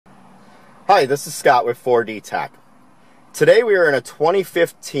Hi, this is Scott with 4D Tech. Today we are in a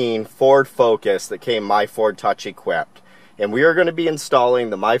 2015 Ford Focus that came My Ford Touch equipped, and we are going to be installing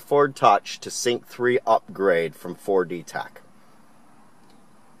the My Ford Touch to Sync 3 upgrade from 4D Tech.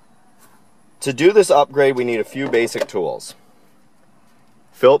 To do this upgrade, we need a few basic tools.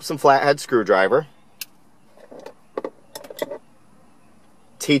 Phillips and flathead screwdriver,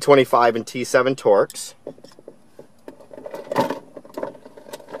 T25 and T7 Torx,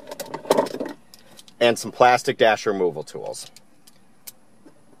 and some plastic dash removal tools.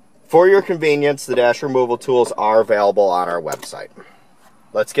 For your convenience, the dash removal tools are available on our website.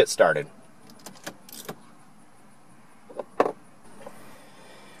 Let's get started.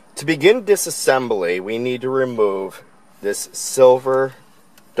 To begin disassembly, we need to remove this silver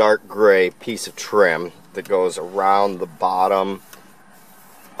dark gray piece of trim that goes around the bottom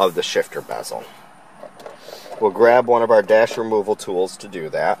of the shifter bezel. We'll grab one of our dash removal tools to do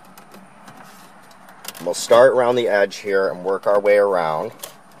that. We'll start around the edge here and work our way around.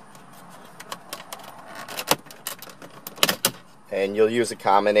 And you'll use a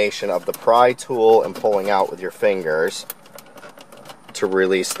combination of the pry tool and pulling out with your fingers to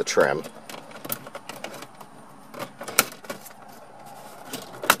release the trim.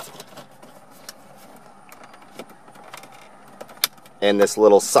 And this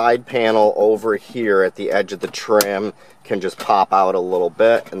little side panel over here at the edge of the trim can just pop out a little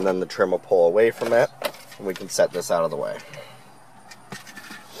bit, and then the trim will pull away from it, and we can set this out of the way.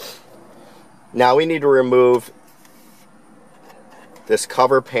 Now we need to remove this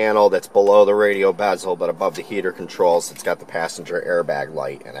cover panel that's below the radio bezel but above the heater controls. It's got the passenger airbag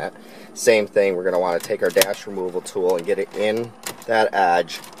light in it. Same thing, we're going to want to take our dash removal tool and get it in that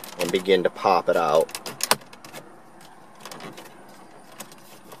edge and begin to pop it out.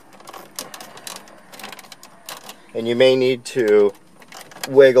 And you may need to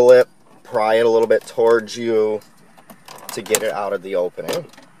wiggle it, pry it a little bit towards you to get it out of the opening.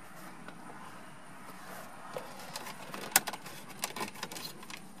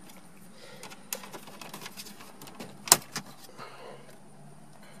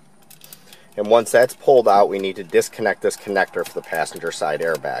 And once that's pulled out, we need to disconnect this connector for the passenger side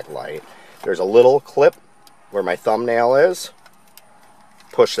airbag light. There's a little clip where my thumbnail is.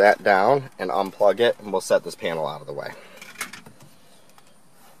 Push that down and unplug it, and we'll set this panel out of the way.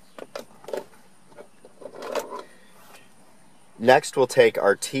 Next, we'll take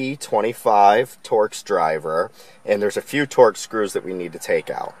our T25 Torx driver, and there's a few Torx screws that we need to take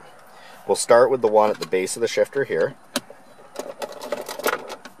out. We'll start with the one at the base of the shifter here.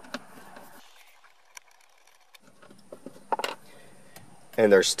 And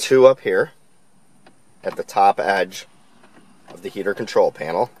there's two up here at the top edge of the heater control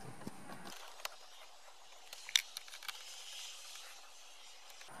panel.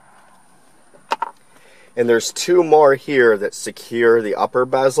 And there's two more here that secure the upper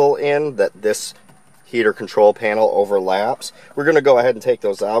bezel in that this heater control panel overlaps. We're going to go ahead and take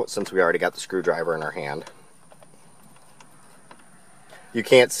those out since we already got the screwdriver in our hand. You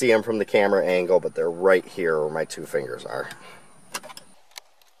can't see them from the camera angle, but they're right here where my two fingers are.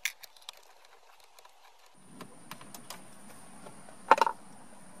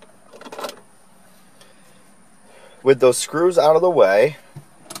 With those screws out of the way,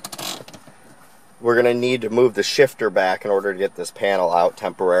 we're going to need to move the shifter back in order to get this panel out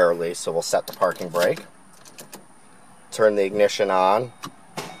temporarily. So we'll set the parking brake, turn the ignition on,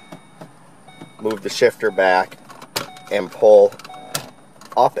 move the shifter back, and pull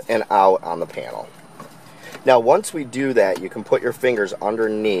up and out on the panel. Now once we do that, you can put your fingers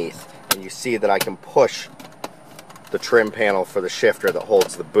underneath, and you see that I can push the trim panel for the shifter that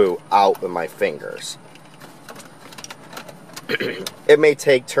holds the boot out with my fingers. It may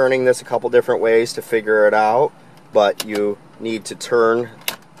take turning this a couple different ways to figure it out, but you need to turn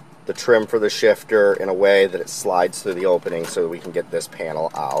the trim for the shifter in a way that it slides through the opening so that we can get this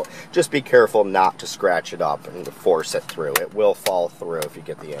panel out. Just be careful not to scratch it up and to force it through. It will fall through if you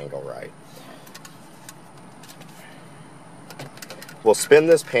get the angle right. We'll spin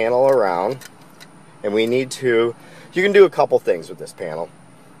this panel around, and we need to, you can do a couple things with this panel.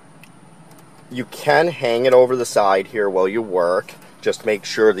 You can hang it over the side here while you work. Just make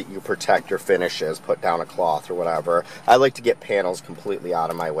sure that you protect your finishes, put down a cloth or whatever. I like to get panels completely out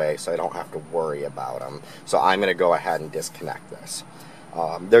of my way so I don't have to worry about them. So I'm going to go ahead and disconnect this.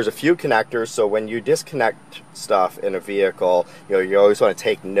 There's a few connectors, so when you disconnect stuff in a vehicle, you always want to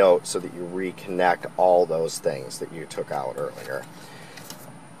take note so that you reconnect all those things that you took out earlier.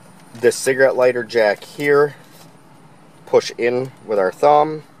 This cigarette lighter jack here, push in with our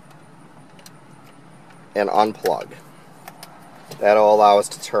thumb and unplug. That'll allow us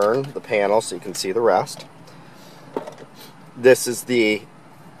to turn the panel so you can see the rest. This is the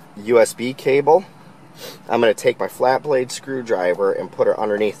USB cable. I'm going to take my flat blade screwdriver and put it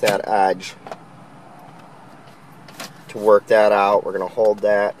underneath that edge to work that out. We're going to hold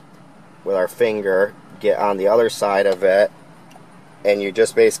that with our finger, get on the other side of it, and you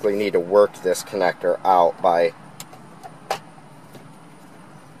just basically need to work this connector out by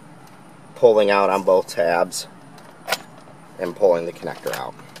pulling out on both tabs and pulling the connector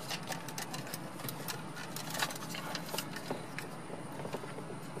out.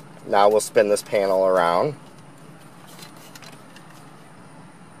 Now we'll spin this panel around.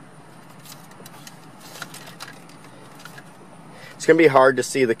 It's going to be hard to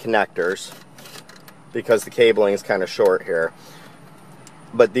see the connectors because the cabling is kind of short here.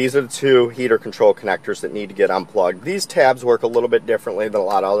 But these are the two heater control connectors that need to get unplugged. These tabs work a little bit differently than a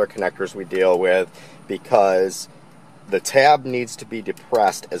lot of other connectors we deal with because the tab needs to be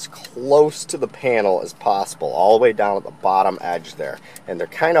depressed as close to the panel as possible, all the way down at the bottom edge there. And they're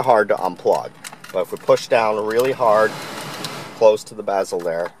kind of hard to unplug. But if we push down really hard, close to the bezel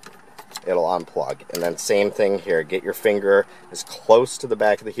there, it'll unplug. And then same thing here, get your finger as close to the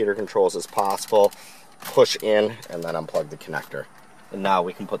back of the heater controls as possible, push in, and then unplug the connector. And now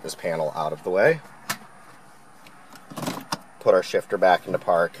we can put this panel out of the way, put our shifter back into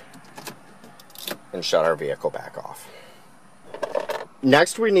park, and shut our vehicle back off.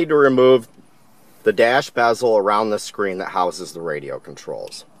 Next, we need to remove the dash bezel around the screen that houses the radio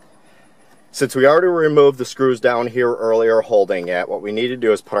controls. Since we already removed the screws down here earlier holding it, what we need to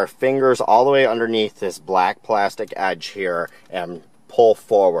do is put our fingers all the way underneath this black plastic edge here and pull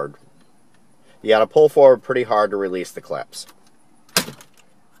forward. You got to pull forward pretty hard to release the clips.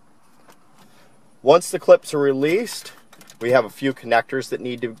 Once the clips are released, we have a few connectors that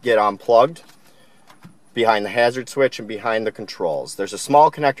need to get unplugged behind the hazard switch and behind the controls. There's a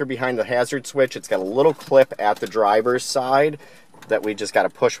small connector behind the hazard switch. It's got a little clip at the driver's side that we just got to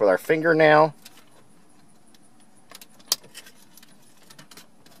push with our fingernail.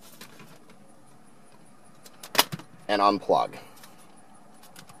 And unplug.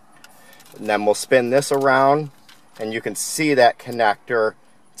 And then we'll spin this around and you can see that connector.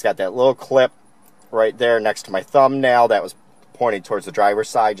 It's got that little clip right there next to my thumbnail that was pointing towards the driver's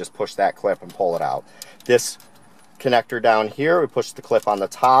side. Just push that clip and pull it out. This connector down here, we push the clip on the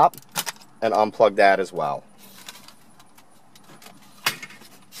top and unplug that as well.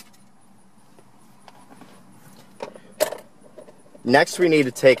 Next, we need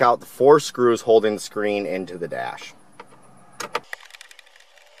to take out the 4 screws holding the screen into the dash.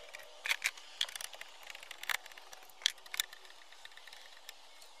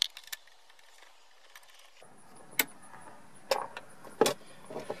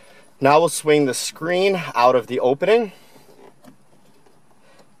 Now we'll swing the screen out of the opening.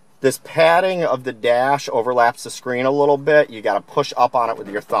 This padding of the dash overlaps the screen a little bit. You got to push up on it with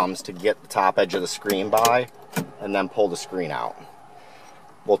your thumbs to get the top edge of the screen by, and then pull the screen out.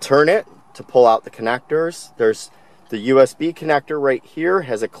 We'll turn it to pull out the connectors. There's the USB connector right here,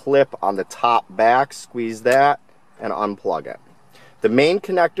 has a clip on the top back. Squeeze that and unplug it. The main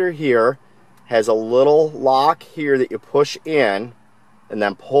connector here has a little lock here that you push in and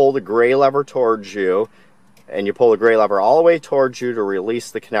then pull the gray lever towards you, and you pull the gray lever all the way towards you to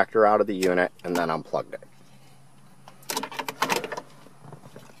release the connector out of the unit, and then unplug it.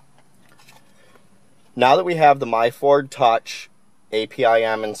 Now that we have the MyFord Touch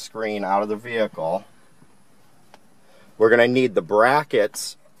APIM and screen out of the vehicle, we're going to need the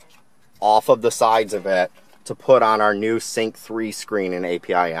brackets off of the sides of it to put on our new Sync 3 screen in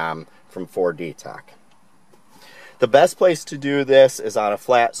APIM from Ford D-Tech. The best place to do this is on a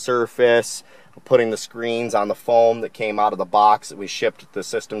flat surface, putting the screens on the foam that came out of the box that we shipped the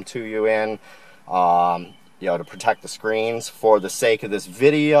system to you in, to protect the screens. For the sake of this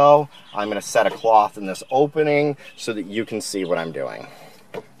video, I'm going to set a cloth in this opening so that you can see what I'm doing.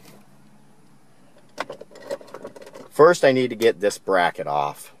 First, I need to get this bracket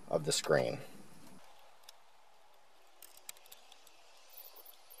off of the screen.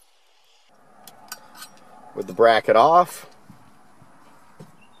 With the bracket off,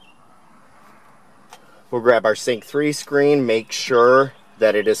 we'll grab our Sync 3 screen, make sure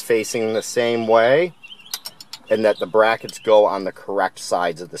that it is facing the same way and that the brackets go on the correct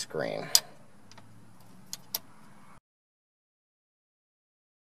sides of the screen.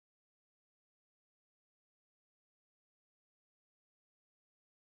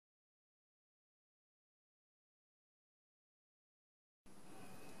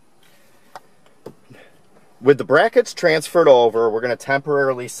 With the brackets transferred over, we're going to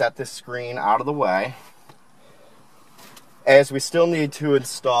temporarily set this screen out of the way. as we still need to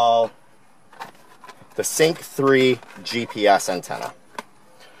install the Sync 3 GPS antenna.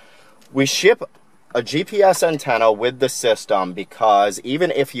 We ship a GPS antenna with the system because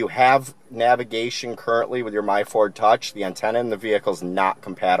even if you have navigation currently with your MyFord Touch, the antenna in the vehicle is not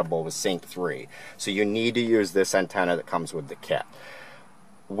compatible with Sync 3. So you need to use this antenna that comes with the kit.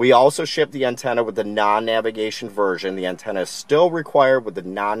 We also ship the antenna with the non-navigation version. The antenna is still required with the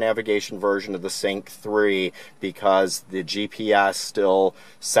non-navigation version of the Sync 3 because the GPS still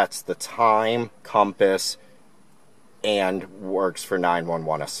sets the time, compass, and works for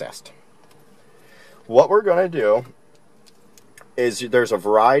 911 assist. What we're going to do is there's a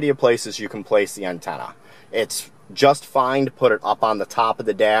variety of places you can place the antenna. It's just fine to put it up on the top of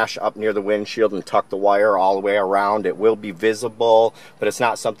the dash, up near the windshield, and tuck the wire all the way around. It will be visible, but it's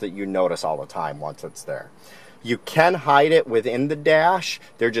not something you notice all the time once it's there. You can hide it within the dash.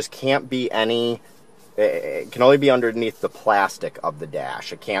 There just can't be any, it can only be underneath the plastic of the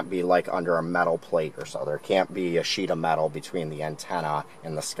dash. It can't be like under a metal plate or so. There can't be a sheet of metal between the antenna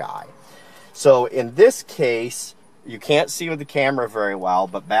and the sky. So in this case, you can't see with the camera very well,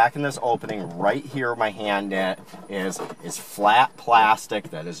 but back in this opening right here where my hand is flat plastic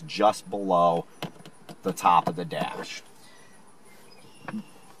that is just below the top of the dash.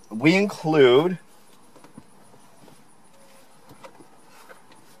 We include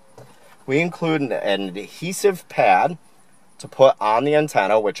an adhesive pad to put on the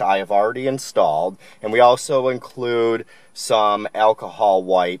antenna, which I have already installed, and we also include some alcohol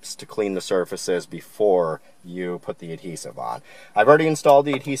wipes to clean the surfaces before you put the adhesive on. I've already installed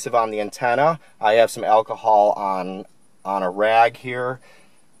the adhesive on the antenna. I have some alcohol on a rag here.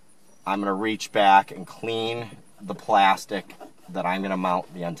 I'm going to reach back and clean the plastic that I'm going to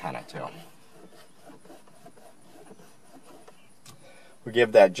mount the antenna to. We'll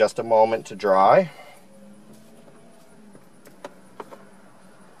give that just a moment to dry.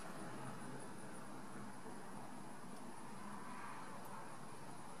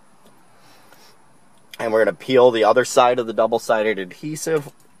 And we're going to peel the other side of the double-sided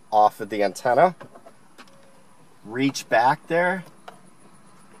adhesive off of the antenna. Reach back there.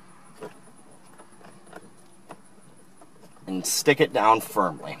 And stick it down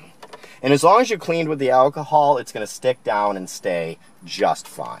firmly. And as long as you cleaned with the alcohol, it's going to stick down and stay just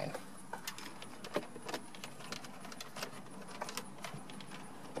fine.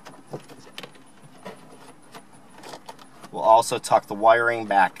 We'll also tuck the wiring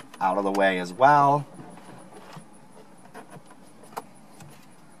back out of the way as well.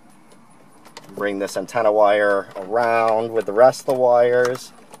 Bring this antenna wire around with the rest of the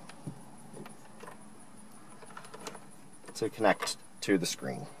wires to connect to the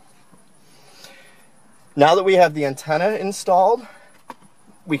screen. Now that we have the antenna installed,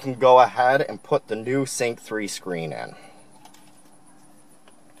 we can go ahead and put the new Sync 3 screen in.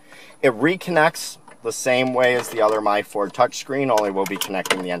 It reconnects the same way as the other MyFord Touch screen, only we'll be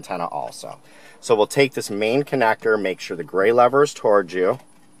connecting the antenna also. So we'll take this main connector, make sure the gray lever is towards you,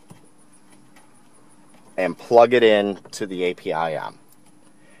 and plug it in to the APIM.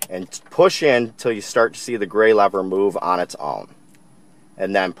 And push in until you start to see the gray lever move on its own.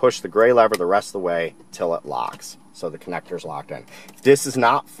 And then push the gray lever the rest of the way till it locks. So the connector's locked in. If this is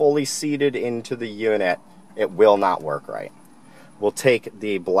not fully seated into the unit, it will not work right. We'll take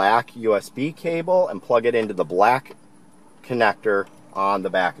the black USB cable and plug it into the black connector on the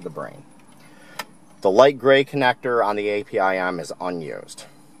back of the brain. The light gray connector on the APIM is unused.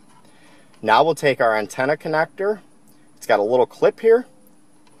 Now we'll take our antenna connector. It's got a little clip here.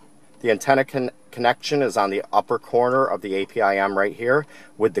 The antenna connection is on the upper corner of the APIM right here.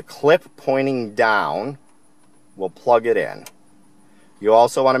 With the clip pointing down, we'll plug it in. You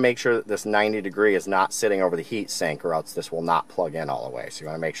also want to make sure that this 90 degree is not sitting over the heat sink, or else this will not plug in all the way. So you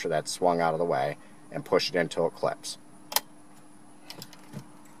want to make sure that's swung out of the way and push it in until it clips.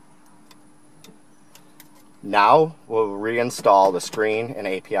 Now we'll reinstall the screen and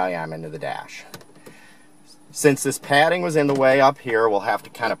APIM into the dash. Since this padding was in the way up here, we'll have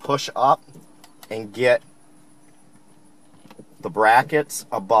to kind of push up and get the brackets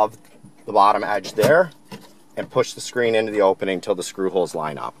above the bottom edge there and push the screen into the opening until the screw holes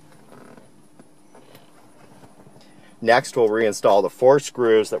line up. Next, we'll reinstall the 4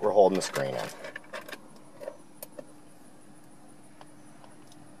 screws that we're holding the screen in.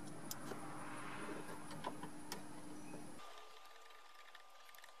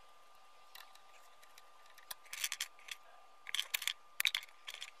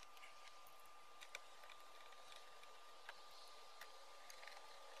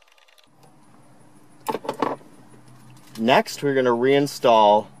 Next, we're going to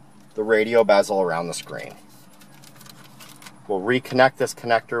reinstall the radio bezel around the screen. We'll reconnect this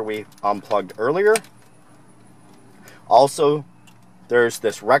connector we unplugged earlier. Also, there's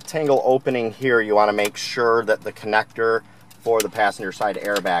this rectangle opening here. You want to make sure that the connector for the passenger side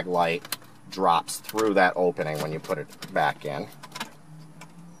airbag light drops through that opening when you put it back in.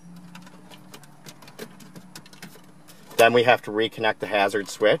 Then we have to reconnect the hazard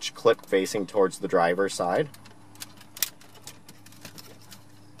switch, clip facing towards the driver's side.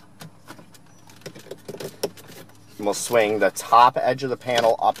 And we'll swing the top edge of the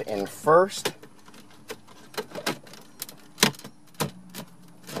panel up in first.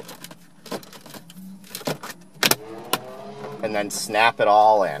 And then snap it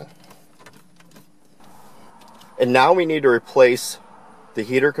all in. And now we need to replace the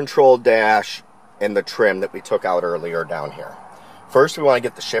heater control dash and the trim that we took out earlier down here. First, we want to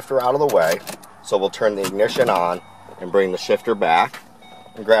get the shifter out of the way, so we'll turn the ignition on and bring the shifter back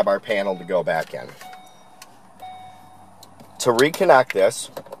and grab our panel to go back in. To reconnect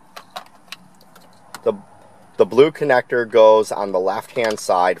this, the blue connector goes on the left-hand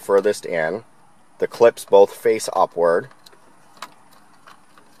side furthest in. The clips both face upward.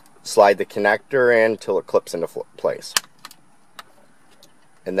 Slide the connector in till it clips into place.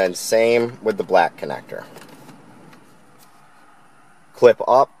 And then same with the black connector. Clip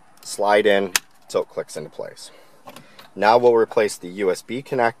up, slide in till it clicks into place. Now we'll replace the USB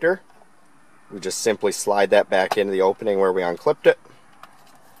connector. We just simply slide that back into the opening where we unclipped it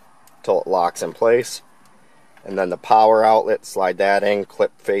till it locks in place. And then the power outlet, slide that in,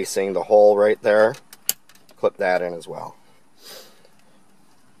 clip facing the hole right there. Clip that in as well.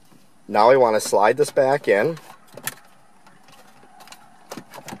 Now we want to slide this back in,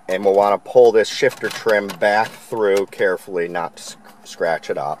 and we'll want to pull this shifter trim back through carefully, not to scratch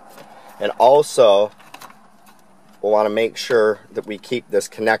it up. And also, we'll want to make sure that we keep this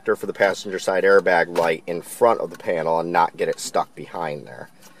connector for the passenger side airbag light in front of the panel and not get it stuck behind there.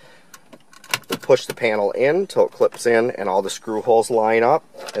 We'll push the panel in till it clips in and all the screw holes line up,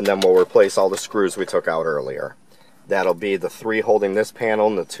 and then we'll replace all the screws we took out earlier. That'll be the 3 holding this panel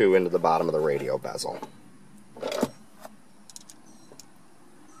and the 2 into the bottom of the radio bezel.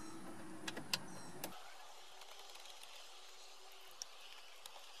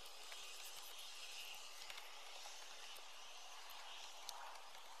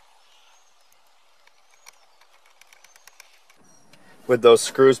 With those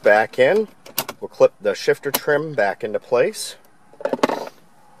screws back in, we'll clip the shifter trim back into place.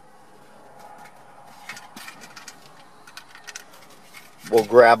 We'll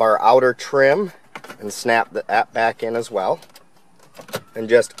grab our outer trim and snap that back in as well. And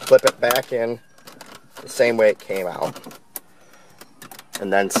just clip it back in the same way it came out.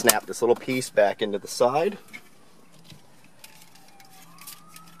 And then snap this little piece back into the side.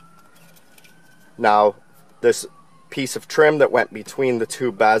 Now, this piece of trim that went between the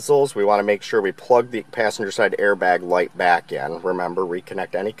 2 bezels, we want to make sure we plug the passenger side airbag light back in. Remember,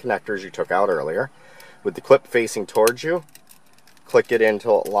 reconnect any connectors you took out earlier. With the clip facing towards you, click it in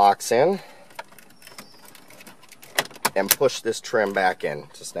until it locks in, and push this trim back in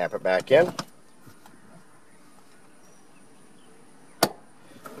to snap it back in.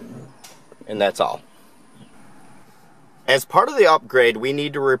 And that's all. As part of the upgrade, we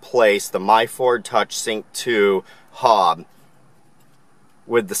need to replace the MyFord Touch Sync 2 hub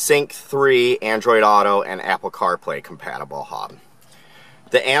with the Sync 3 Android Auto and Apple CarPlay compatible hub.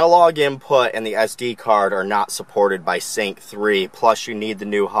 The analog input and the SD card are not supported by Sync 3, plus you need the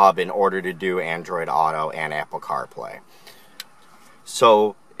new hub in order to do Android Auto and Apple CarPlay.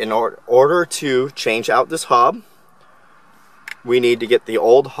 So in order to change out this hub, we need to get the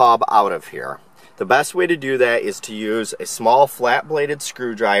old hub out of here. The best way to do that is to use a small flat-bladed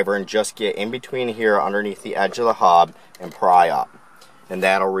screwdriver and just get in between here underneath the edge of the hub and pry up. And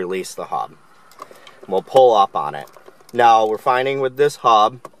that'll release the hub. We'll pull up on it. Now we're finding with this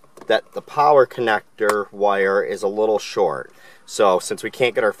hub that the power connector wire is a little short. So since we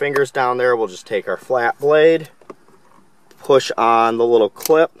can't get our fingers down there, we'll just take our flat blade, push on the little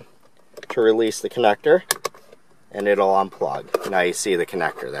clip to release the connector, and it'll unplug. Now you see the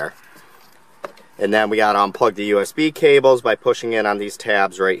connector there. And then we got to unplug the USB cables by pushing in on these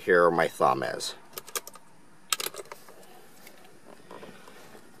tabs right here where my thumb is.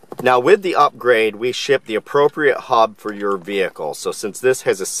 Now with the upgrade, we ship the appropriate hub for your vehicle. So since this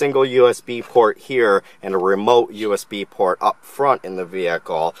has a single USB port here and a remote USB port up front in the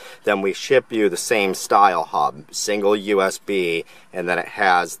vehicle, then we ship you the same style hub, single USB, and then it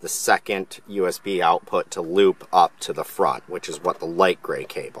has the second USB output to loop up to the front, which is what the light gray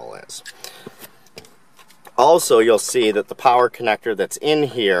cable is. Also, you'll see that the power connector that's in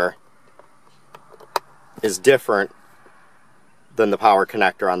here is different than the power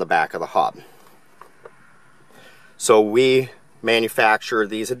connector on the back of the hub. So we manufacture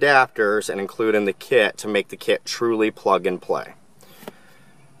these adapters and include in the kit to make the kit truly plug and play.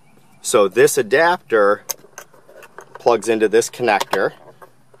 So this adapter plugs into this connector.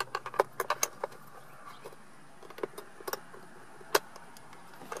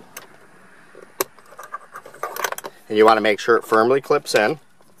 And you want to make sure it firmly clips in,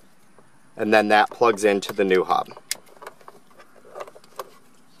 and then that plugs into the new hub.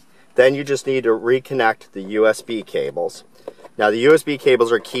 Then you just need to reconnect the USB cables. Now the USB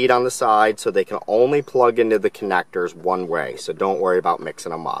cables are keyed on the side, so they can only plug into the connectors one way, so don't worry about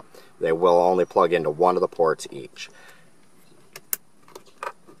mixing them up. They will only plug into one of the ports each.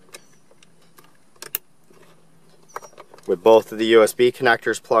 With both of the USB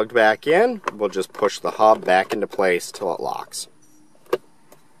connectors plugged back in, we'll just push the hub back into place till it locks.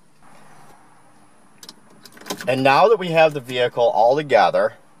 And now that we have the vehicle all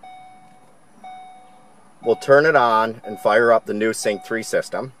together, we'll turn it on and fire up the new Sync 3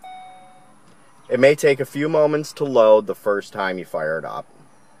 system. It may take a few moments to load the first time you fire it up.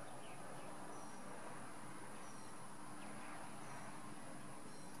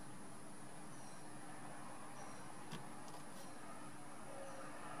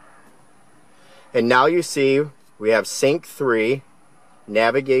 And now you see we have Sync 3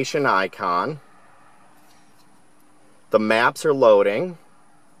 navigation icon. The maps are loading,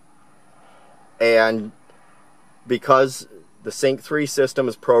 and because the Sync 3 system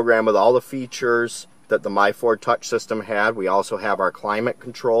is programmed with all the features that the MyFord Touch system had, we also have our climate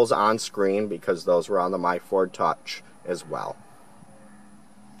controls on screen because those were on the MyFord Touch as well.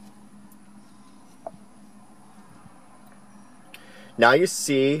 Now you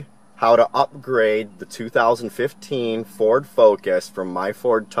see how to upgrade the 2015 Ford Focus from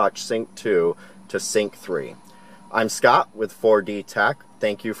MyFord Touch Sync 2 to Sync 3. I'm Scott with 4D Tech.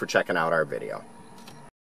 Thank you for checking out our video.